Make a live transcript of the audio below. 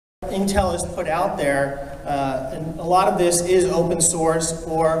Intel has put out there, and a lot of this is open source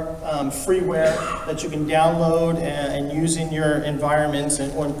or freeware that you can download and use in your environments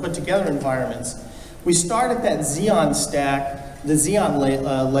or put together environments. We start at that Xeon stack, the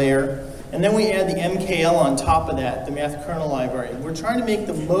Xeon layer, and then we add the MKL on top of that, the math kernel library. We're trying to make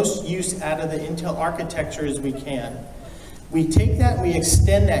the most use out of the Intel architecture as we can. We take that and we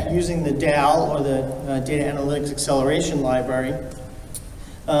extend that using the DAL, or the Data Analytics Acceleration Library,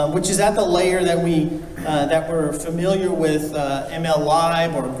 which is at the layer that we're familiar with,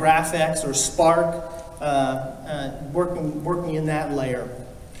 MLlib or GraphX or Spark, working in that layer.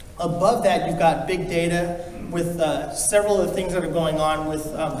 Above that, you've got big data with several of the things that are going on with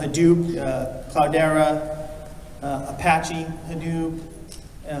Hadoop, Cloudera, Apache Hadoop,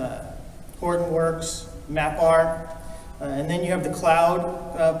 Hortonworks, MapR. And then you have the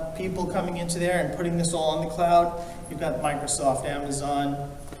cloud people coming into there and putting this all on the cloud. You've got Microsoft, Amazon,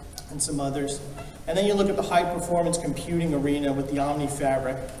 and some others. And then you look at the high performance computing arena with the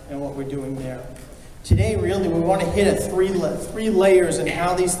OmniFabric and what we're doing there. Today, really, we want to hit at three layers and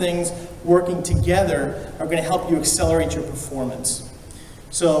how these things working together are going to help you accelerate your performance.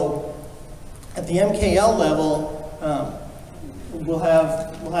 So at the MKL level, we'll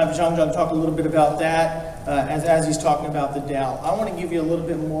have Zhang talk a little bit about that as he's talking about the DAL. I want to give you a little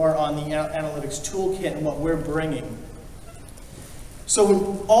bit more on the analytics toolkit and what we're bringing.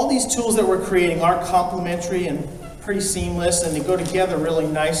 So all these tools that we're creating are complementary and pretty seamless, and they go together really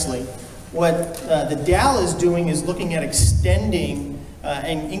nicely. What the DAL is doing is looking at extending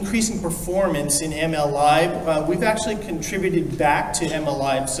and increasing performance in MLlib. We've actually contributed back to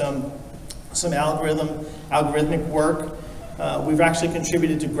MLlib some algorithmic work. We've actually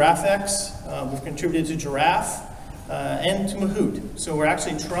contributed to GraphX, we've contributed to Giraffe, and to Mahout. So we're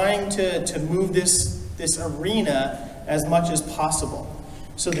actually trying to move this arena as much as possible.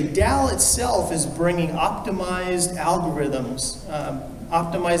 So the DAL itself is bringing optimized algorithms,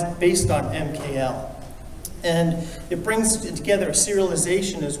 optimized based on MKL. And it brings together a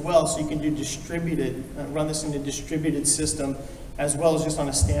serialization as well, so you can do distributed, run this in a distributed system, as well as just on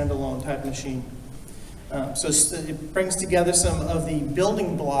a standalone type machine. So it brings together some of the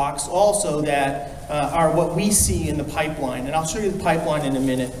building blocks also that are what we see in the pipeline. And I'll show you the pipeline in a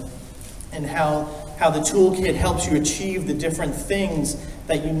minute, and how the toolkit helps you achieve the different things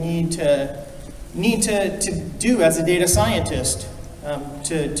that you need to do as a data scientist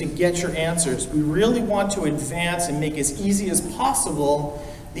to get your answers. We really want to advance and make as easy as possible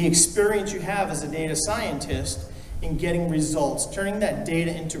the experience you have as a data scientist in getting results, turning that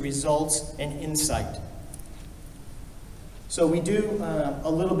data into results and insight. So we do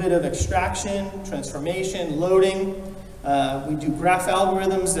a little bit of extraction, transformation, loading. We do graph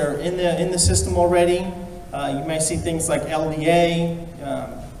algorithms that are in the system already. You might see things like LDA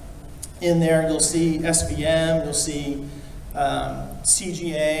in there. You'll see SVM. You'll see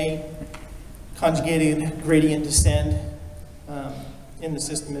CGA, conjugated gradient descent, in the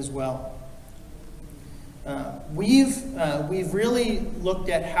system as well. We've really looked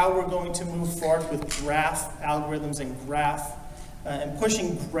at how we're going to move forward with graph algorithms and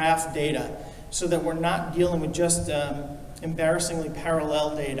pushing graph data, so that we're not dealing with just embarrassingly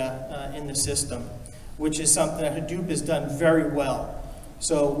parallel data in the system, which is something that Hadoop has done very well.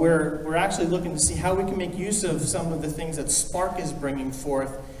 So we're actually looking to see how we can make use of some of the things that Spark is bringing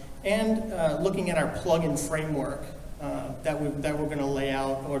forth, and looking at our plugin framework that we're going to lay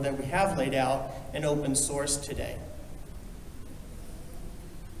out, or that we have laid out in open source today.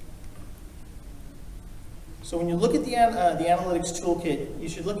 So when you look at the analytics toolkit, you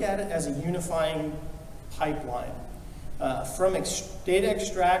should look at it as a unifying pipeline. From data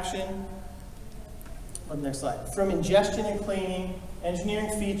extraction, on the next slide, from ingestion and cleaning, engineering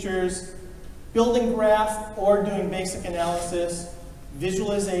features, building graph or doing basic analysis,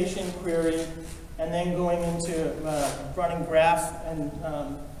 visualization query, and then going into running graph and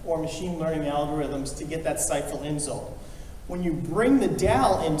or machine learning algorithms to get that Sightful insult. When you bring the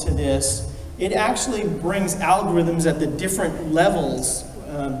DAL into this, it actually brings algorithms at the different levels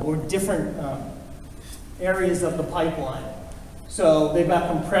or different areas of the pipeline. So they've got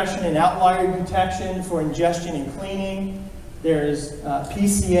compression and outlier detection for ingestion and cleaning. There's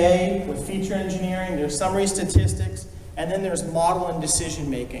PCA with feature engineering. There's summary statistics. And then there's model and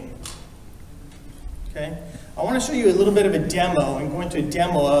decision making. Okay? I want to show you a little bit of a demo, and go into a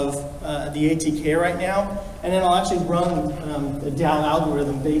demo of the ATK right now, and then I'll actually run the DAL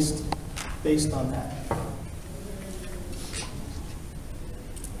algorithm based on that.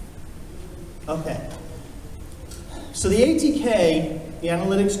 Okay. So the ATK, the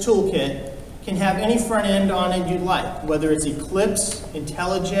analytics toolkit, can have any front end on it you'd like, whether it's Eclipse,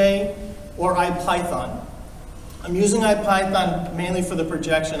 IntelliJ, or IPython. I'm using IPython mainly for the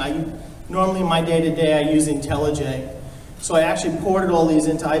projection. Normally in my day-to-day I use IntelliJ. So I actually ported all these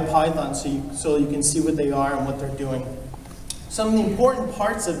into IPython so you can see what they are and what they're doing. Some of the important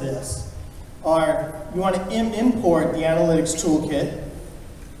parts of this are you want to import the analytics toolkit,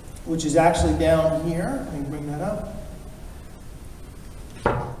 which is actually down here. Let me bring that up.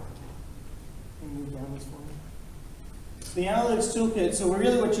 Move down this one. So the analytics toolkit, so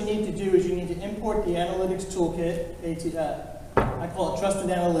really what you need to do is you need to import the analytics toolkit, I call it Trusted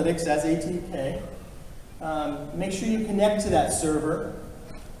Analytics as ATK. Make sure you connect to that server,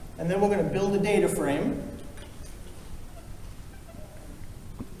 and then we're going to build a data frame.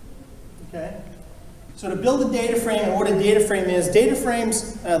 Okay. So to build a data frame and what a data frame is, data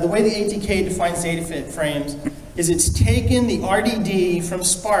frames, the way the ATK defines data frames is it's taken the RDD from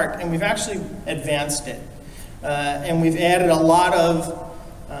Spark and we've actually advanced it. And we've added a lot of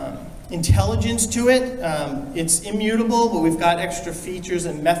intelligence to it. It's immutable, but we've got extra features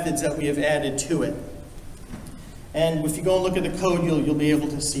and methods that we have added to it. And if you go and look at the code, you'll be able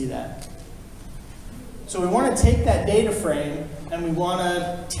to see that. So we want to take that data frame and we want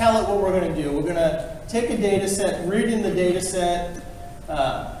to tell it what we're going to do. We're going to take a data set, read in the data set,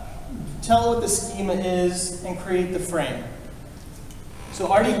 tell it what the schema is, and create the frame. So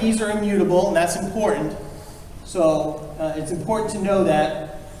RDDs are immutable, and that's important. So it's important to know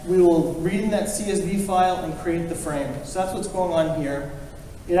that we will read in that CSV file and create the frame. So that's what's going on here.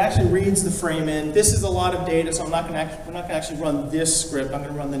 It actually reads the frame in. This is a lot of data, so we're not going to actually run this script. I'm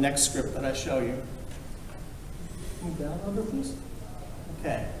going to run the next script that I show you. Move down a little bit, please.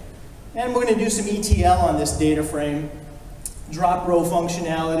 Okay. And we're going to do some ETL on this data frame. Drop row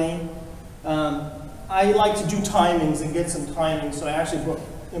functionality. I like to do timings and get some timings, so I actually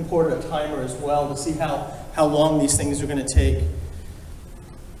imported a timer as well to see how long these things are going to take.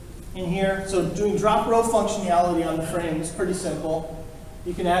 In here, so doing drop row functionality on the frame is pretty simple.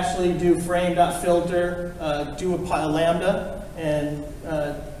 You can actually do frame.filter, do a lambda, and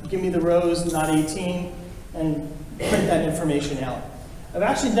give me the rows, not 18, and print that information out. I've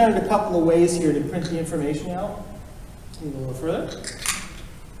actually done it a couple of ways here to print the information out. Move a little further.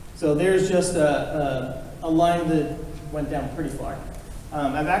 So there's just a line that went down pretty far.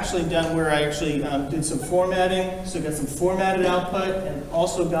 I've actually done where I actually did some formatting, so got some formatted output, and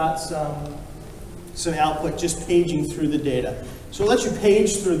also got some output just paging through the data. So it lets you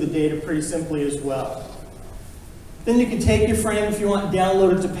page through the data pretty simply as well. Then you can take your frame if you want,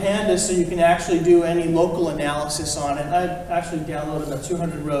 download it to Pandas so you can actually do any local analysis on it. I've actually downloaded about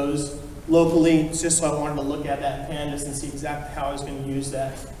 200 rows locally just so I wanted to look at that in Pandas and see exactly how I was going to use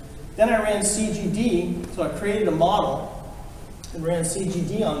that. Then I ran CGD, so I created a model and ran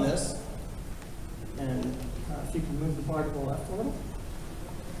CGD on this. And if you can move the bar to the left a little.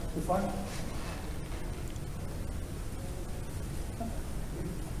 Too far?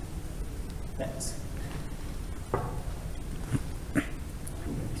 Thanks.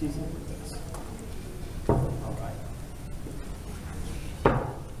 All right.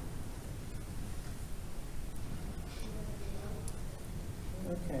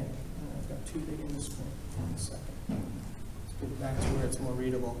 Okay, I've got too big in the screen. One second. Let's put it back to where it's more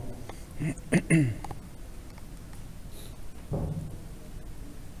readable.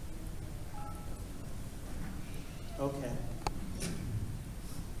 Okay.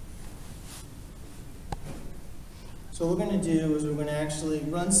 So what we're going to do is we're going to actually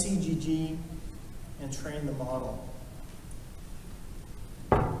run CGG and train the model.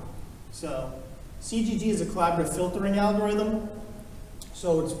 So CGG is a collaborative filtering algorithm.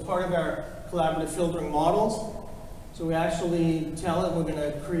 So it's part of our collaborative filtering models. So we actually tell it we're going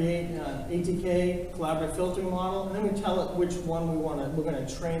to create an ATK collaborative filtering model, and then we tell it which one we're going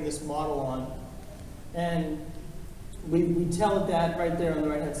to train this model on. And we tell it that right there on the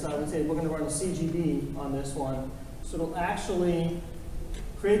right-hand side. We say we're going to run a CGD on this one. So it'll actually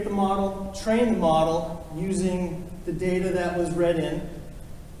create the model, train the model using the data that was read in,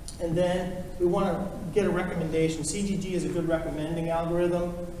 and then we want to get a recommendation. CGG is a good recommending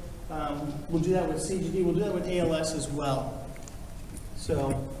algorithm. We'll do that with CGD. We'll do that with ALS as well.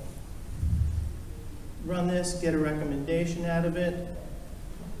 So run this, get a recommendation out of it.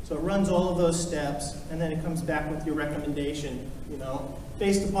 So it runs all of those steps, and then it comes back with your recommendation. You know,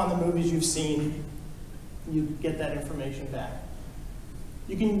 based upon the movies you've seen, you get that information back.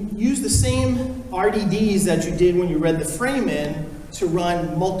 You can use the same RDDs that you did when you read the frame in to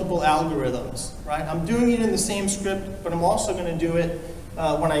run multiple algorithms, right? I'm doing it in the same script, but I'm also going to do it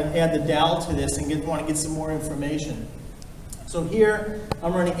when I add the DAL to this and want to get some more information. So here,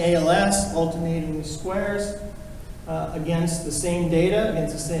 I'm running ALS, alternating the squares, against the same data,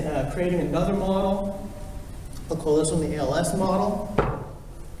 against the same, creating another model. I'll call this one the ALS model,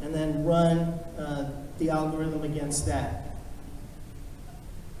 and then run the algorithm against that.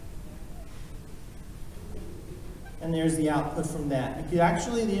 And there's the output from that.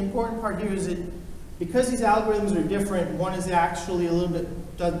 Actually, the important part here is that because these algorithms are different, one is actually a little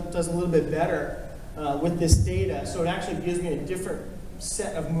bit, does a little bit better with this data, so it actually gives me a different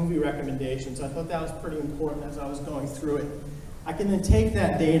set of movie recommendations. I thought that was pretty important as I was going through it. I can then take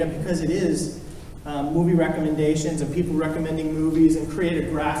that data, because it is movie recommendations and people recommending movies, and create a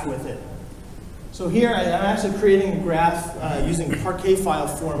graph with it. So here I'm actually creating a graph using Parquet file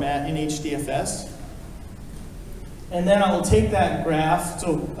format in HDFS. And then I will take that graph.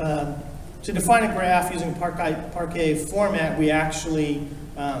 So to define a graph using Parquet format, we actually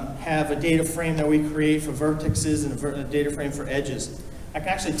have a data frame that we create for vertices and a data frame for edges. I can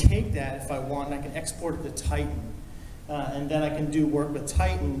actually take that if I want, and I can export it to Titan. And then I can do work with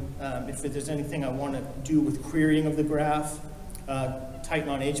Titan if there's anything I want to do with querying of the graph, Titan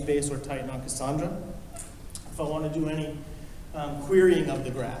on HBase or Titan on Cassandra, if I want to do any querying of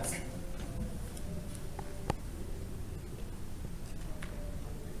the graph.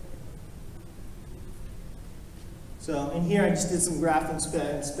 So in here I just did some graph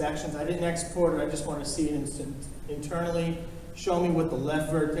inspections. I didn't export it, I just want to see it internally. Show me what the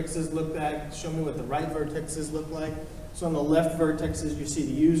left vertexes look like, show me what the right vertexes look like. So on the left vertexes you see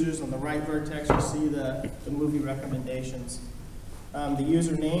the users, on the right vertex you see the movie recommendations. The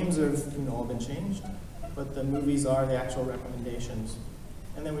user names have all been changed, but the movies are the actual recommendations.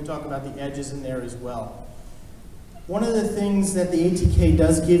 And then we talk about the edges in there as well. One of the things that the ATK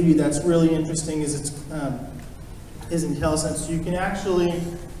does give you that's really interesting is its IntelliSense. You can actually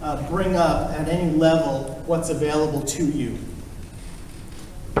bring up at any level what's available to you.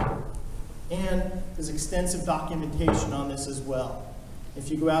 And there's extensive documentation on this as well. If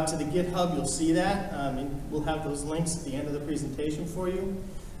you go out to the GitHub, you'll see that. And we'll have those links at the end of the presentation for you.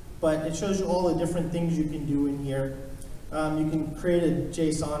 But it shows you all the different things you can do in here. You can create a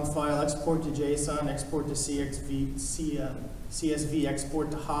JSON file, export to JSON, export to CSV,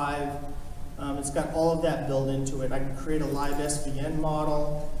 export to Hive. It's got all of that built into it. I can create a live SVN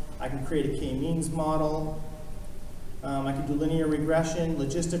model. I can create a k-means model. I can do linear regression,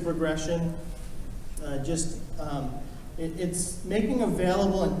 logistic regression. It's making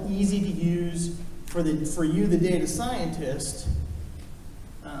available and easy to use for you, the data scientist.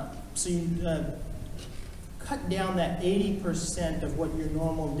 So you cut down that 80% of what your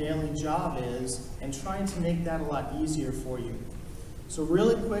normal daily job is and trying to make that a lot easier for you. So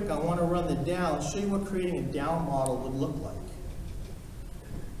really quick, I want to run the DAL and show you what creating a DAL model would look like.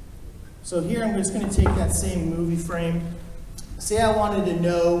 So here I'm just going to take that same movie frame. Say I wanted to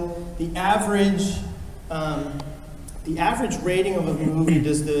know the average rating of a movie.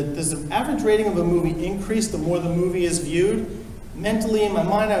 Does the average rating of a movie increase the more the movie is viewed? Mentally, in my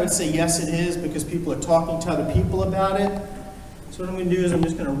mind, I would say yes, it is, because people are talking to other people about it. So what I'm going to do is I'm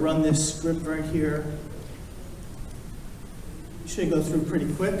just going to run this script right here. It should go through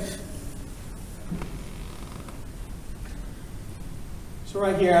pretty quick. So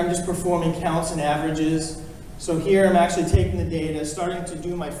right here, I'm just performing counts and averages. So here, I'm actually taking the data, starting to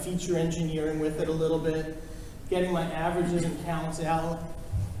do my feature engineering with it a little bit, getting my averages and counts out.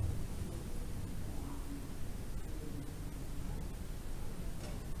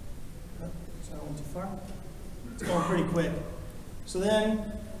 So I went too far. It's going pretty quick. So then,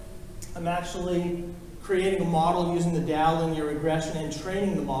 I'm actually creating a model using the DAL linear regression and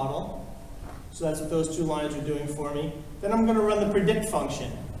training the model. So that's what those two lines are doing for me. Then I'm going to run the predict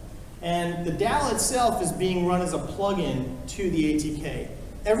function. And the DAL itself is being run as a plugin to the ATK.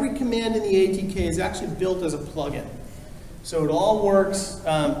 Every command in the ATK is actually built as a plugin. So it all works,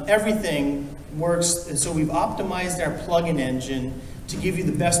 everything works, and so we've optimized our plugin engine to give you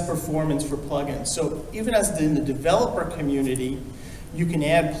the best performance for plugins. So even as in the developer community, you can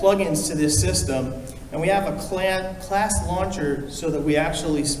add plugins to this system. And we have a class launcher so that we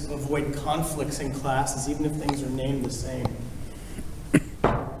actually avoid conflicts in classes, even if things are named the same.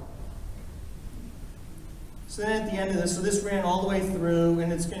 So then at the end of this, so this ran all the way through,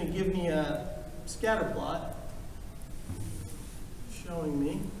 and it's going to give me a scatter plot showing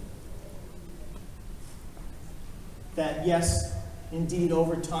me that, yes, indeed,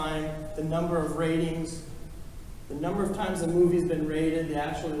 over time, the number of ratings, the number of times the movie's been rated,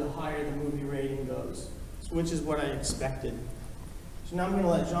 actually the higher the movie rating goes, which is what I expected. So now I'm going to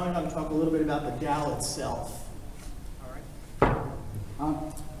let Jean talk a little bit about the DAL itself. All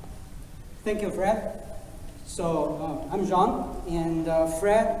right. Thank you, Fred. So I'm Jean, and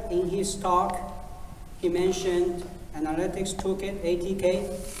Fred, in his talk, he mentioned Analytics Toolkit,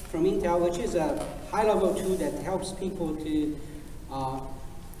 ATK, from Intel, which is a high-level tool that helps people to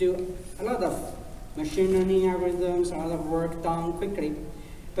do a lot of machine learning algorithms, a lot of work done quickly.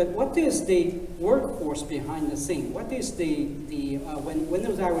 But what is the workhorse behind the scene? What is when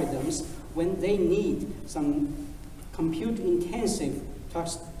those algorithms, when they need some compute-intensive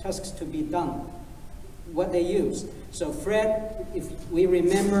tasks to be done, what they use? So Fred, if we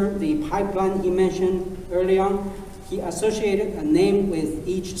remember the pipeline he mentioned early on, he associated a name with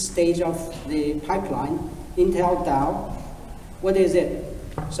each stage of the pipeline, Intel DAO. What is it?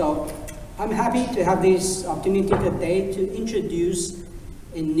 So I'm happy to have this opportunity today to introduce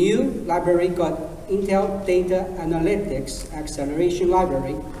a new library called Intel Data Analytics Acceleration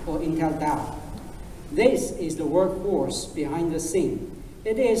Library, or Intel DAO. This is the workhorse behind the scene.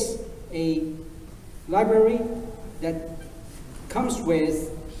 It is a library that comes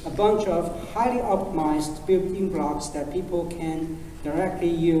with a bunch of highly optimized built-in blocks that people can directly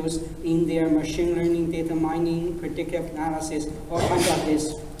use in their machine learning, data mining, predictive analysis, all kinds of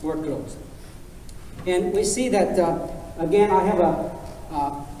these workloads. And we see that, again, I have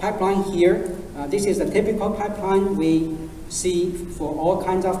a pipeline here. This is a typical pipeline we see for all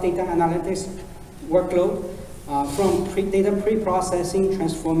kinds of data analytics workload, from data pre-processing,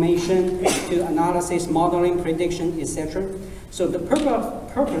 transformation, to analysis, modeling, prediction, etc. So the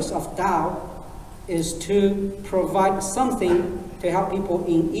purpose of DAO is to provide something to help people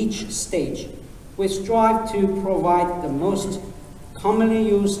in each stage. We strive to provide the most commonly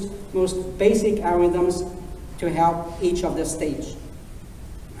used, most basic algorithms to help each of the stage.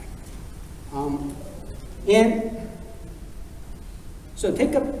 And so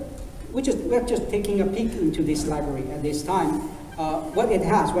we're just taking a peek into this library at this time, what it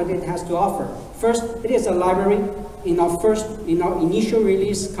has to offer. First, it is a library. In our initial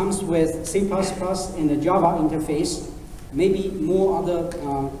release, comes with C++ and the Java interface. Maybe more other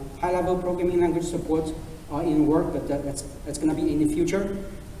high-level programming language support are in work, but that's going to be in the future.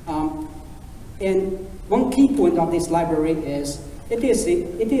 And one key point of this library is it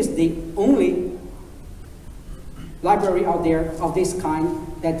is the only library out there of this kind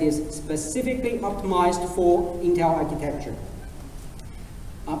that is specifically optimized for Intel architecture.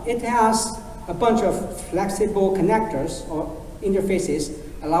 It has a bunch of flexible connectors or interfaces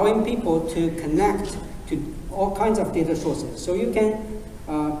allowing people to connect to all kinds of data sources. So you can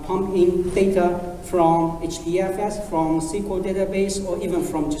pump in data from HDFS, from SQL database, or even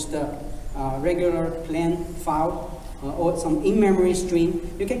from just a regular plain file or some in-memory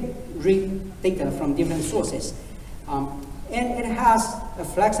stream. You can read data from different sources. And it has a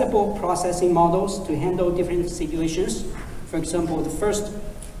flexible processing models to handle different situations. For example, the first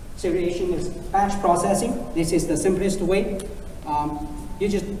situation is batch processing. This is the simplest way. You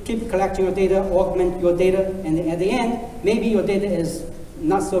just keep collecting your data, augment your data, and at the end, maybe your data is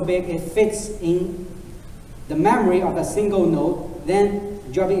not so big, it fits in the memory of a single node, then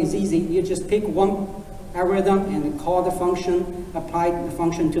the job is easy. You just pick one algorithm and call the function, apply the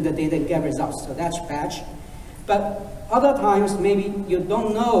function to the data, and get results. So that's batch. But other times, maybe you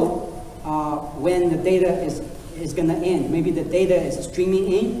don't know when the data is going to end. Maybe the data is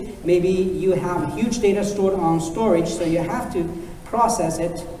streaming in. Maybe you have huge data stored on storage, so you have to process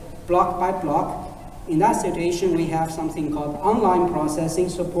it block by block. In that situation, we have something called online processing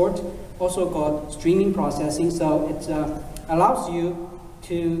support, also called streaming processing. So it allows you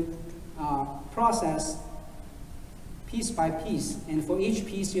to process piece by piece, and for each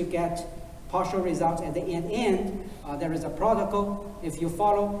piece you get partial results at the end. There is a protocol. If you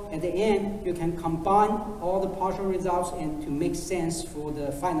follow at the end, you can combine all the partial results and to make sense for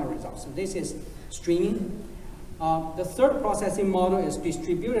the final results. So this is streaming. The third processing model is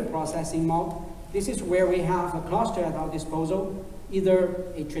distributed processing model. This is where we have a cluster at our disposal, either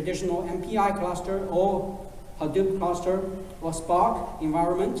a traditional MPI cluster or Hadoop cluster or Spark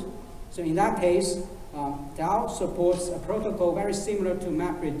environment. So in that case, DAO supports a protocol very similar to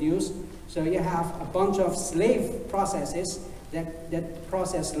MapReduce. So you have a bunch of slave processes that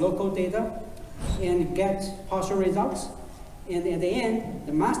process local data and get partial results. And at the end,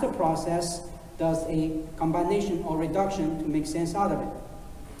 the master process does a combination or reduction to make sense out of it.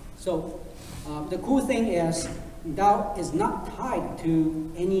 So the cool thing is DAO is not tied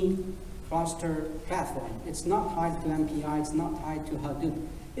to any cluster platform. It's not tied to MPI, it's not tied to Hadoop.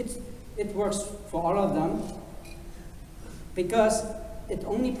 It works for all of them because it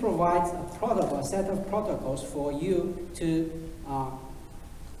only provides a protocol, a set of protocols for you to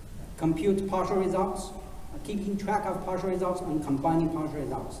compute partial results, keeping track of partial results, and combining partial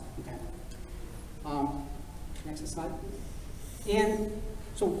results. Okay. Next slide. And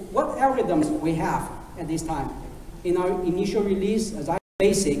so what algorithms we have at this time? In our initial release, as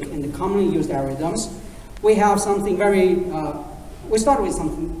basic and the commonly used algorithms, we have something very, we start with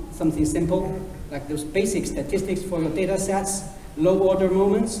something simple, like those basic statistics for your data sets, low order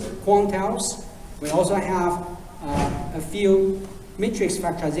moments, quantiles. We also have a few matrix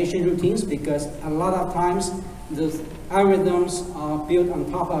factorization routines, because a lot of times those algorithms are built on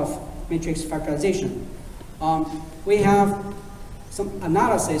top of matrix factorization. We have some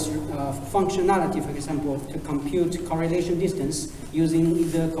analysis functionality, for example, to compute correlation distance using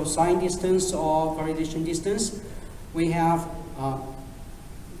either cosine distance or correlation distance. We have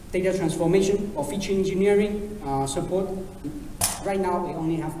data transformation or feature engineering support. Right now, we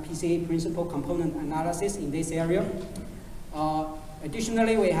only have PCA principal component analysis in this area.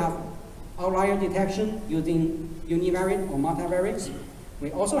 Additionally, we have outlier detection using univariate or multivariates.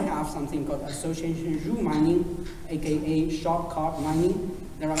 We also have something called association rule mining, aka shortcut mining.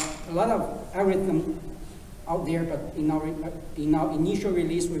 There are a lot of algorithms out there, but in our initial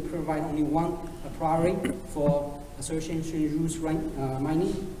release, we provide only one a priori for association rules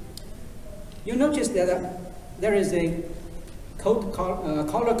mining. You notice that there is a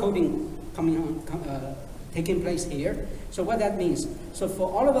color coding taking place here. So what that means? So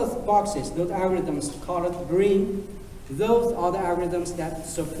for all of those boxes, those algorithms colored green, those are the algorithms that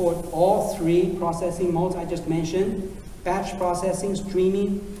support all three processing modes I just mentioned: batch processing,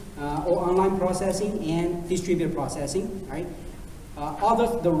 streaming, or online processing, and distributed processing. Right?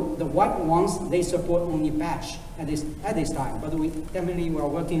 The white ones, they support only batch at this time, but we definitely are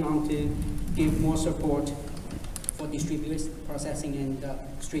working on to give more support for distributed processing and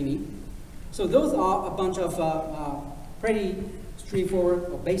streaming. So those are a bunch of pretty straightforward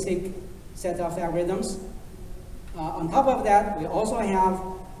or basic set of algorithms. On top of that, we also have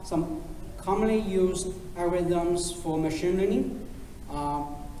some commonly used algorithms for machine learning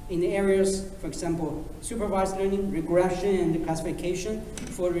in the areas, for example, supervised learning, regression, and classification.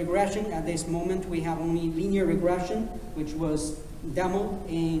 For regression, at this moment, we have only linear regression, which was demoed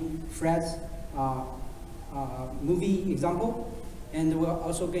in Fred's movie example. And we're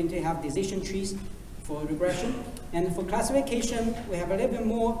also going to have decision trees for regression. And for classification, we have a little bit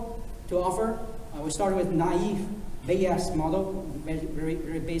more to offer. We started with naive Bayes model,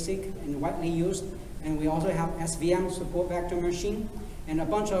 very basic and widely used. And we also have SVM, support vector machine, and a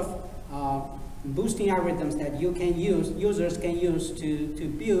bunch of boosting algorithms that users can use to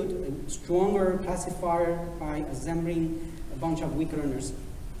build a stronger classifier by assembling a bunch of weak learners.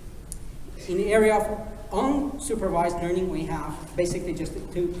 In the area of unsupervised learning, we have basically just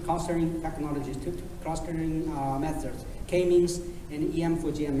two clustering technologies, two clustering methods, K-means and EM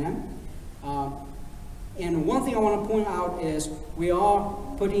for GMM. And one thing I want to point out is we are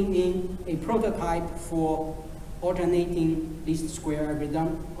putting in a prototype for alternating least square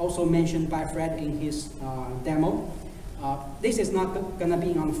algorithm, also mentioned by Fred in his demo. This is not going to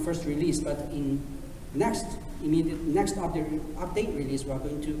be on the first release, but in next update release, we're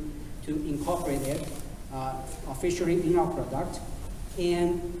going to incorporate it officially in our product.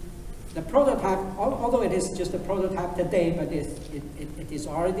 And the prototype, although it is just a prototype today, but it is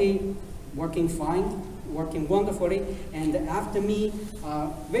already working fine, working wonderfully. And after me,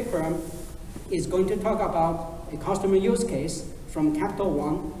 Vikram is going to talk about a customer use case from Capital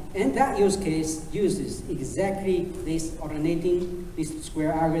One, and that use case uses exactly this alternating least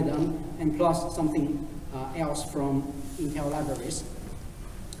square algorithm and plus something else from Intel libraries.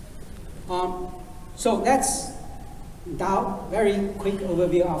 So that's DAO, very quick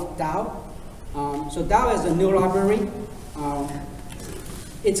overview of DAO. So DAO is a new library.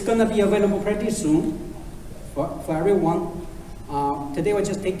 It's going to be available pretty soon for everyone. Today we're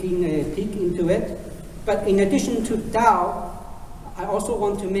just taking a peek into it. But in addition to DAO, I also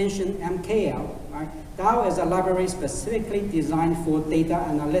want to mention MKL. Right? DAO is a library specifically designed for data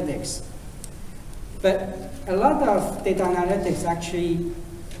analytics. But a lot of data analytics actually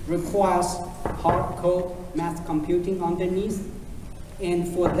requires hardcore math computing underneath. And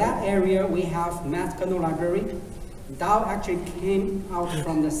for that area, we have Math Kernel Library. DAO actually came out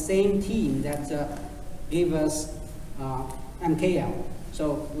from the same team that gave us MKL.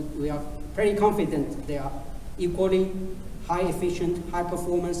 So we are pretty confident they are equally high efficient, high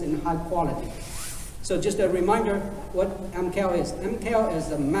performance, and high quality. So just a reminder what MKL is. MKL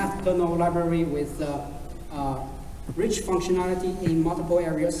is a math kernel library with rich functionality in multiple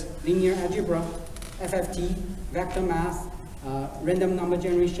areas: linear algebra, FFT, vector math, random number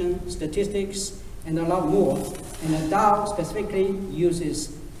generation, statistics, and a lot more. And the DAO specifically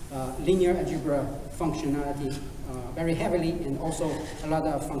uses linear algebra functionality very heavily, and also a lot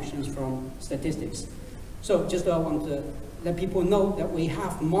of functions from statistics. So just want to let people know that we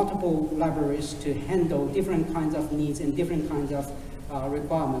have multiple libraries to handle different kinds of needs and different kinds of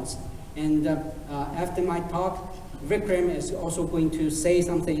requirements. And after my talk, Vikram is also going to say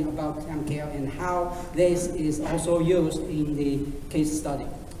something about MKL and how this is also used in the case study.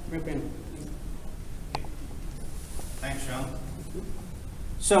 Vikram. Thanks, Sean.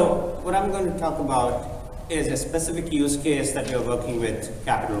 So what I'm going to talk about is a specific use case that we're working with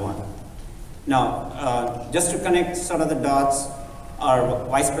Capital One. Now, just to connect sort of the dots, our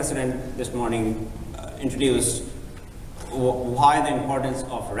Vice President this morning introduced why the importance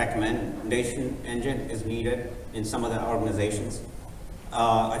of recommendation engine is needed in some of the organizations.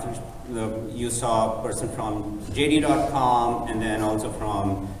 I think you saw a person from JD.com and then also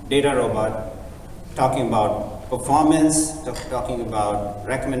from DataRobot talking about performance, talking about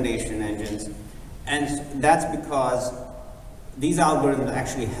recommendation engines. And that's because these algorithms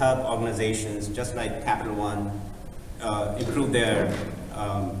actually help organizations, just like Capital One, improve their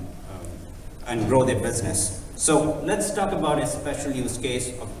and grow their business. So let's talk about a special use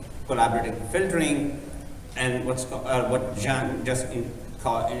case of collaborative filtering and what Jean just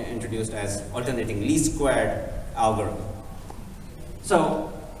introduced as alternating least squared algorithm.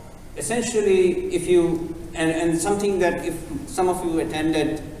 So essentially, if you, and something that if some of you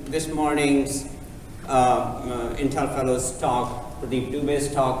attended this morning's Intel Fellows talk, Pradeep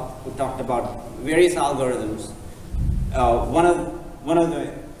Dubey's talk, who talked about various algorithms. One of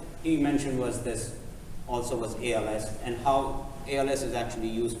the he mentioned was this, also was ALS, and how ALS is actually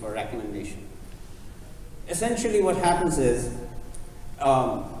used for recommendation. Essentially, what happens is,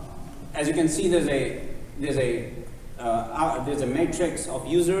 as you can see, there's a matrix of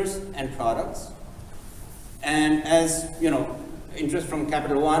users and products, and as you know, interest from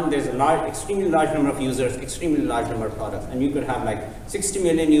Capital One, there's a extremely large number of users, extremely large number of products, and you could have like 60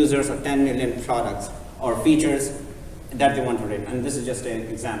 million users or 10 million products or features that they want to rate. And this is just an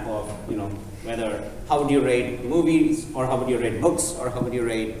example of, you know, whether how would you rate movies, or how would you rate books, or how would you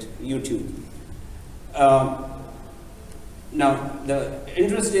rate YouTube. Now, the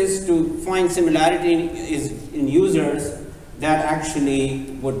interest is to find similarity in users that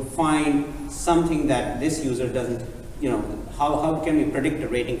actually would find something that this user doesn't, you know, how can we predict a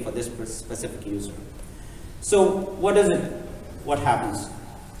rating for this specific user? So what happens?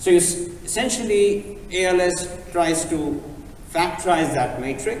 So essentially, ALS tries to factorize that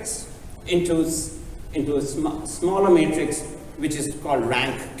matrix into a smaller matrix, which is called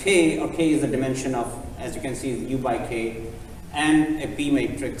rank K, or K is the dimension of, as you can see, U by K, and a P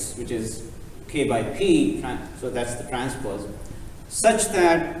matrix, which is K by P, so that's the transpose, such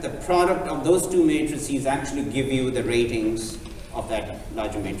that the product of those two matrices actually give you the ratings of that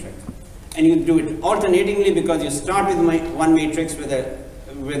larger matrix. And you do it alternatingly, because you start with one matrix with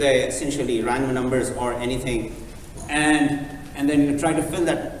essentially random numbers or anything, and then you try to fill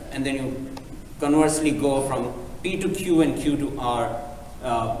that, and then you conversely go from P to Q and Q to R.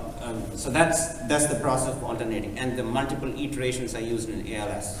 So that's the process of alternating, and the multiple iterations are used in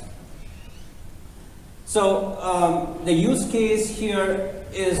ALS. So the use case here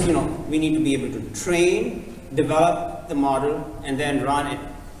is, you know, we need to be able to train, develop the model, and then run it,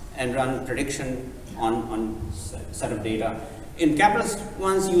 and run prediction on set of data. In Capital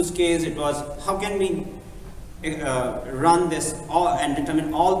One's use case, it was how can we run this and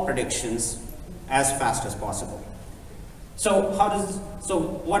determine all predictions as fast as possible. So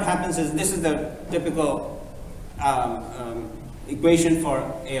what happens is, this is the typical equation for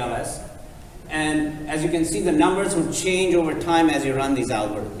ALS. And as you can see, the numbers will change over time as you run these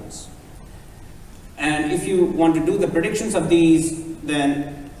algorithms. And if you want to do the predictions of these,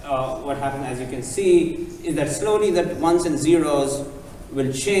 then what happens, as you can see, is that slowly that ones and zeros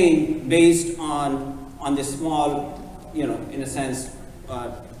will change based on this small, you know, in a sense,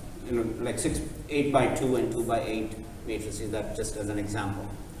 you know, like 8 by 2 and 2 by 8 matrices, that just as an example.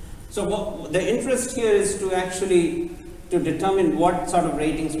 So the interest here is to actually to determine what sort of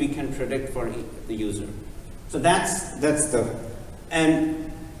ratings we can predict for the user. So that's the,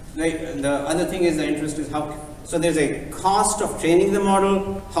 and the other thing is, the interest is how, so there's a cost of training the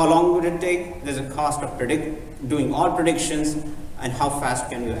model, how long would it take, there's a cost of doing all predictions, and how fast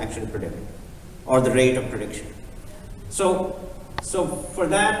can you actually predict, or the rate of prediction. So for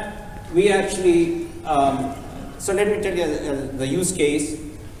that, we actually, so let me tell you the use case.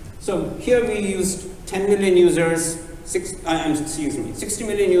 So here we used 10 million users, 60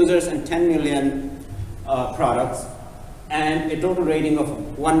 million users and 10 million products, and a total rating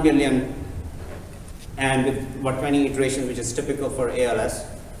of 1 billion, and with about 20 iterations, which is typical for ALS.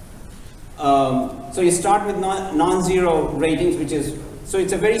 So you start with non-zero ratings, which is So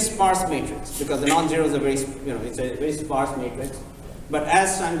it's a very sparse matrix because the non-zeros are very, it's a very sparse matrix. But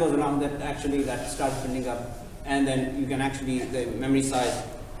as time goes along, that starts building up, and then you can actually, the memory size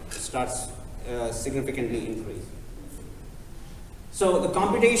starts significantly increase. So the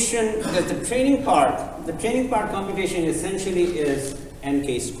computation, the training part computation essentially is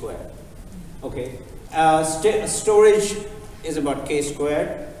nk squared. Okay, storage is about k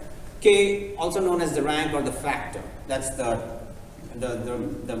squared. K, also known as the rank or the factor. That's the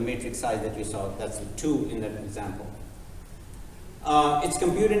matrix size that you saw. That's the 2 in that example. It's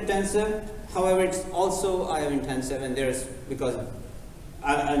compute intensive. However, it's also IO intensive, and because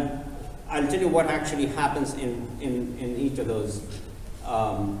I'll tell you what actually happens in each of those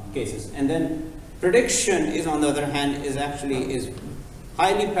cases. And then prediction is, on the other hand, is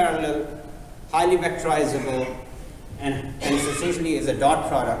highly parallel, highly vectorizable, and it's essentially is a dot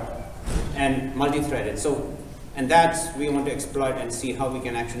product and multi-threaded. So, and that's we want to exploit and see how we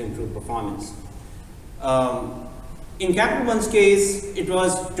can actually improve performance. In Capital One's case, it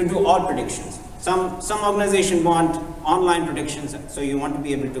was to do all predictions. Some organizations want online predictions, so you want to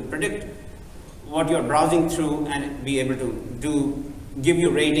be able to predict what you're browsing through and be able to give you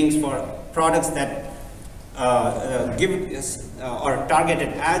ratings for products that give or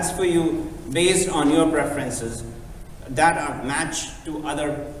targeted ads for you based on your preferences that are matched to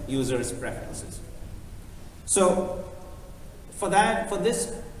other users' preferences. So for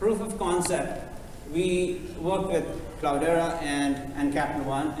this proof of concept, we worked with Cloudera and Capital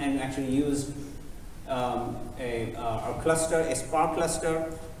One and actually used our cluster, a Spark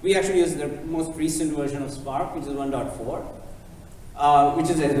cluster. We actually used the most recent version of Spark, which is 1.4, which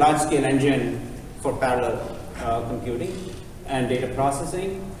is a large-scale engine for parallel computing and data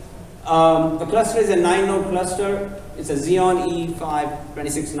processing. The cluster is a 9-node cluster. It's a Xeon E5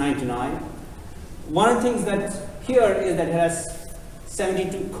 2699. One of the things that here is that it has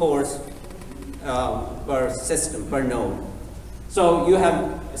 72 cores per system, per node. So you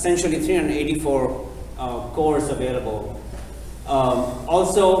have essentially 384 cores available.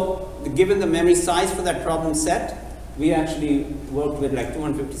 Also, given the memory size for that problem set, we actually worked with like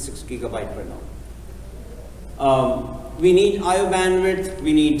 256 gigabyte per node. We need IO bandwidth,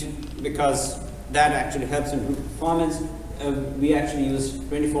 because that actually helps improve performance. We actually use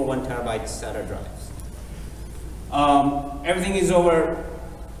 24 1 terabyte SATA drives. Everything is over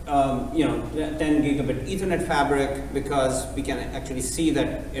 10 gigabit Ethernet fabric, because we can actually see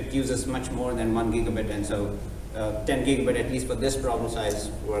that it uses much more than 1 gigabit, and so 10 gigabit, at least for this problem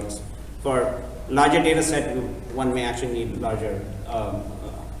size, works. For larger data set, one may actually need larger,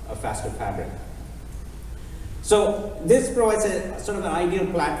 a faster fabric. So this provides a sort of an ideal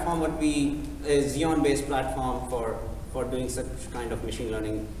platform, a Xeon-based platform for doing such kind of machine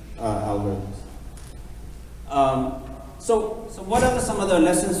learning algorithms. So what are some of the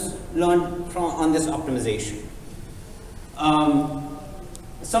lessons learned on this optimization?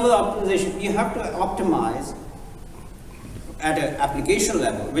 Some of the optimization, you have to optimize at an application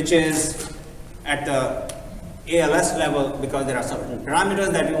level, which is at the ALS level, because there are certain parameters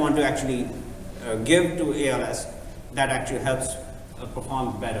that you want to actually give to ALS that actually helps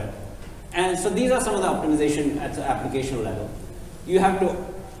perform better. And so these are some of the optimization at the application level. You have to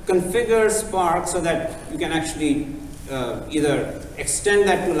configure Spark so that you can actually either extend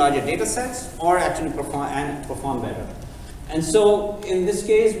that to larger data sets or actually perform better. And so in this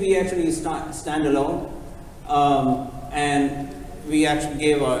case, we actually stand alone, and we actually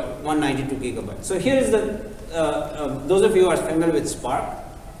gave a 192 gigabytes. So here is those of you who are familiar with Spark,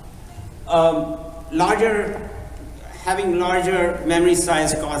 having larger memory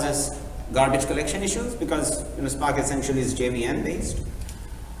size causes garbage collection issues, because Spark essentially is JVM based.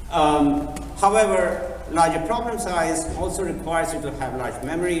 However, larger problem size also requires you to have large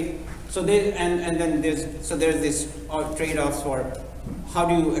memory. So there's this trade-offs for how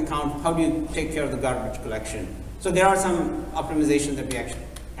do you take care of the garbage collection. So there are some optimizations that we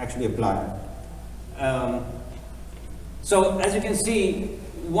actually apply. So as you can see,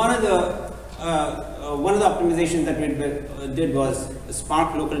 one of the optimizations that we did was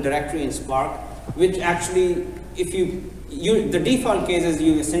Spark local directory in Spark, which actually, the default case is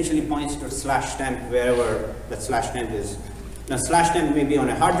you essentially points to /temp wherever that /temp is. Now /temp may be on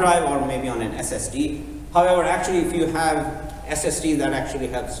a hard drive or maybe on an SSD. However, actually, if you have SSD, that actually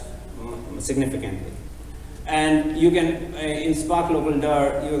helps significantly. And you can, in Spark local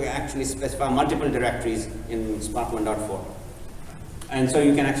dir, you can actually specify multiple directories in Spark 1.4. And so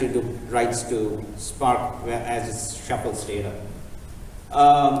you can actually do writes to Spark as it shuffles data.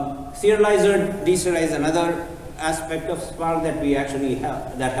 Serializer, deserialize another aspect of Spark that we actually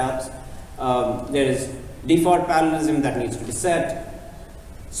that helps. There is default parallelism that needs to be set.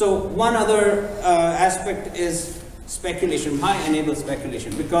 So one other aspect is speculation. Why enable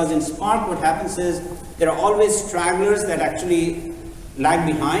speculation? Because in Spark what happens is there are always stragglers that actually lag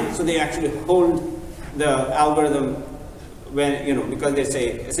behind, so they actually hold the algorithm when, you know, because they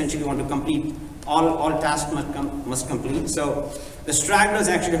say essentially want to complete all tasks must complete. So the stragglers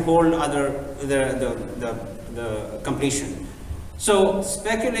actually hold the completion. So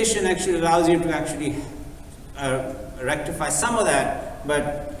speculation actually allows you to actually rectify some of that,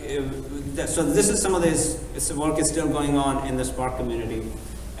 but so this is some of this work is still going on in the Spark community.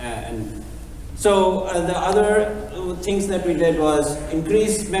 And so the other things that we did was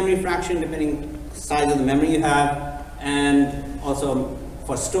increase memory fraction depending size of the memory you have, and also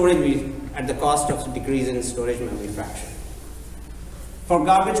for storage we at the cost of decreasing storage memory fraction. For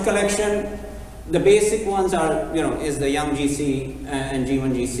garbage collection, the basic ones are, you know, is the Yum GC and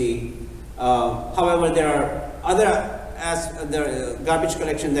G1 GC. However, there are other the garbage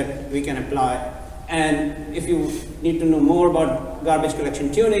collection that we can apply. And if you need to know more about garbage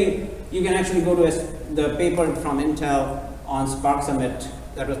collection tuning, you can actually go to the paper from Intel on Spark Summit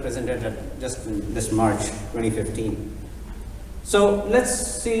that was presented just in this March 2015. So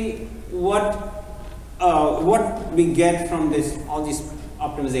let's see what we get from all these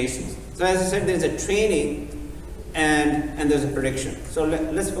optimizations. So as I said, there's a training and there's a prediction. So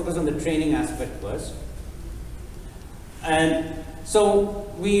let's focus on the training aspect first. And so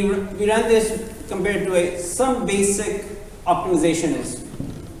we ran this compared to some basic optimizations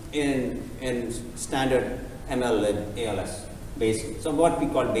in standard ML ALS basic. So what we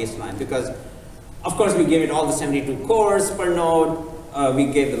call baseline, because of course we gave it all the 72 cores per node, we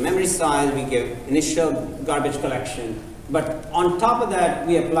gave the memory size, we gave initial garbage collection, but on top of that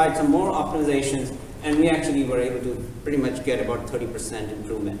we applied some more optimizations, and we actually were able to pretty much get about 30%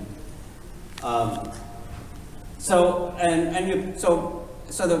 improvement.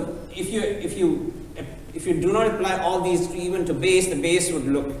 If you do not apply all these even to base, the base would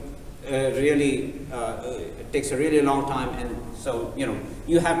look really, it takes a really long time, and so, you know,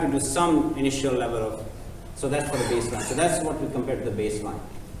 you have to do some initial level of, so that's for the baseline. So that's what we compared to the baseline.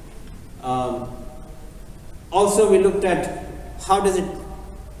 Also, we looked at how does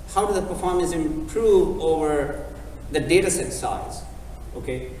the performance improve over the data set size,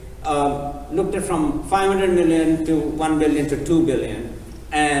 okay? Looked at from 500 million to 1 billion to 2 billion,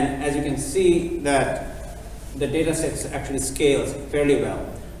 and as you can see that the data sets actually scales fairly well.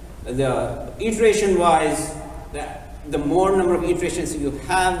 The iteration wise, the more number of iterations you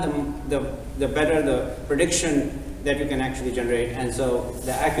have, the better the prediction that you can actually generate, and so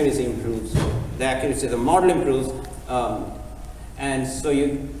the accuracy improves. The accuracy of the model improves, and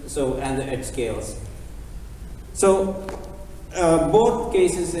it scales. So both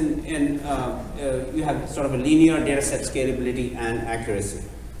cases you have sort of a linear data set scalability and accuracy.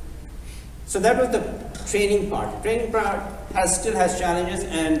 So that was the training part. The training part still has challenges,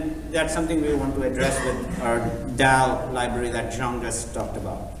 and that's something we want to address with our DAL library that Zhang just talked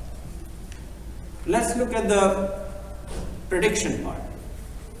about. Let's look at the prediction part.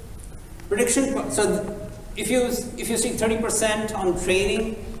 So if you see 30% on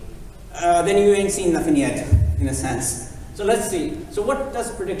training, then you ain't seen nothing yet, in a sense. So let's see. So what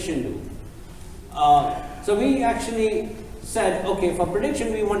does prediction do? So we actually said, okay, for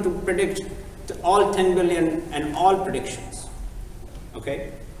prediction we want to predict all 10 billion and all predictions.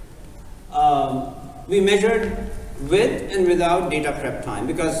 Okay. We measured with and without data prep time,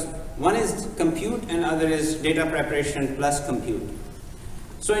 because one is compute and other is data preparation plus compute.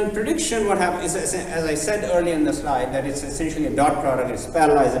 So in prediction, what happens is, as I said earlier in the slide, that it's essentially a dot product, it's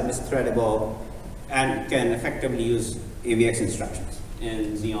parallelizable, it's threadable, and can effectively use AVX instructions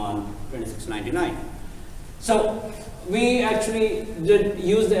in Xeon 2699. So we actually did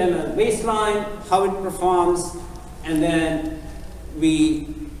use the ML baseline, how it performs, and then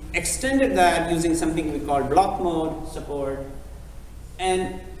we extended that using something we call block mode support.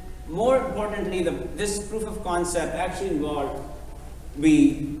 And more importantly, this proof of concept actually involved,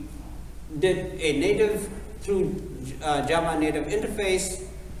 we did a native through Java native interface.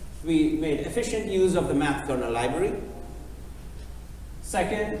 We made efficient use of the math kernel library.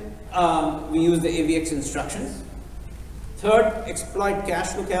 Second, we used the AVX instructions. Third, exploit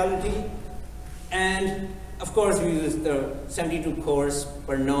cache locality. And of course, we used the 72 cores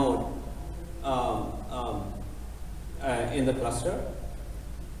per node in the cluster.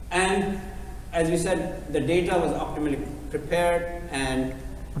 And as we said, the data was optimally prepared and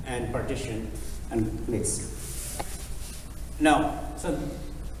partitioned and placed. Now,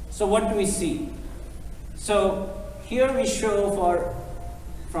 so what do we see? So here we show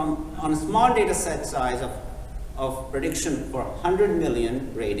on a small data set size of prediction for 100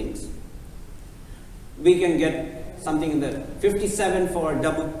 million ratings, we can get something in the 57 for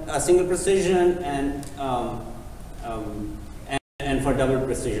single precision and for double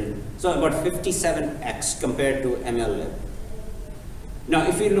precision. So about 57x compared to MLlib. Now,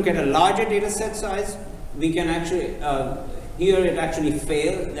 if we look at a larger data set size, we can actually, here it actually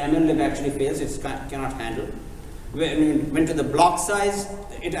fails, the MLlib actually fails, it cannot handle. When we went to the block size,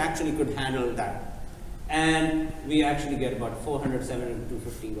 it actually could handle that. And we actually get about 407 to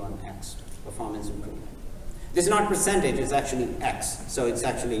 251x performance improvement. This is not percentage, it's actually x. So it's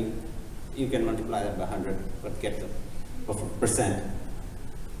actually, you can multiply that by 100, but get the percent.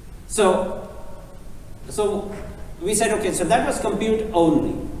 So we said, okay, so that was compute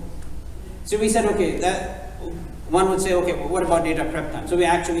only. So we said, okay, that one would say, okay, what about data prep time? So we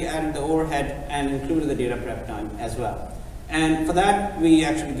actually added the overhead and included the data prep time as well. And for that, we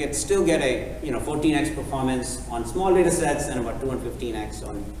actually still get a 14x performance on small data sets and about 215x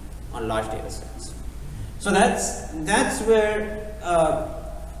on large data sets. So that's where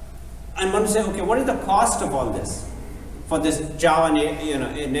I'm going to say, okay, what is the cost of all this for this Java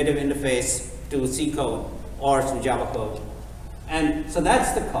native interface to C code or to Java code? And so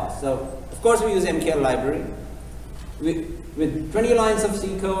that's the cost. So of course we use MKL library. With 20 lines of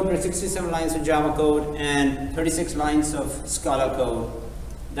C code, with 67 lines of Java code, and 36 lines of Scala code,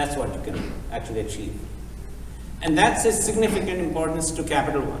 that's what you can actually achieve. And that's a significant importance to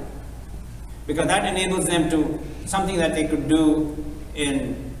Capital One, because that enables them to, something that they could do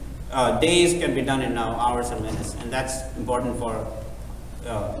in days can be done in now hours and minutes, and that's important for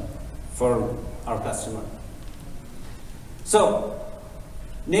our customer. So,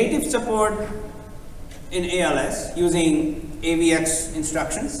 native support in ALS using AVX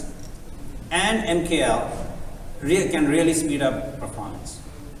instructions and MKL can really speed up performance.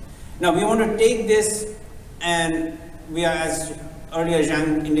 Now we want to take this, and we are, as earlier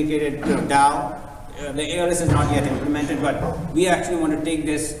Zhang indicated, DAO. The ALS is not yet implemented, but we actually want to take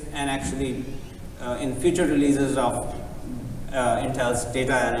this and actually, in future releases of Intel's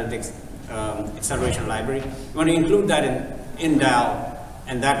data analytics acceleration library, we want to include that in DAO,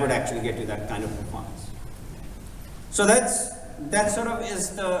 and that would actually get you that kind of performance. So that sort of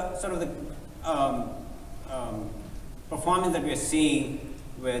is the performance that we are seeing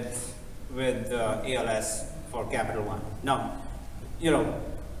with ALS for Capital One. Now,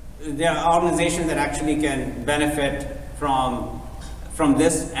 there are organizations that actually can benefit from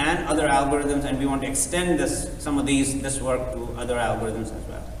this and other algorithms, and we want to extend this work to other algorithms as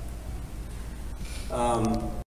well.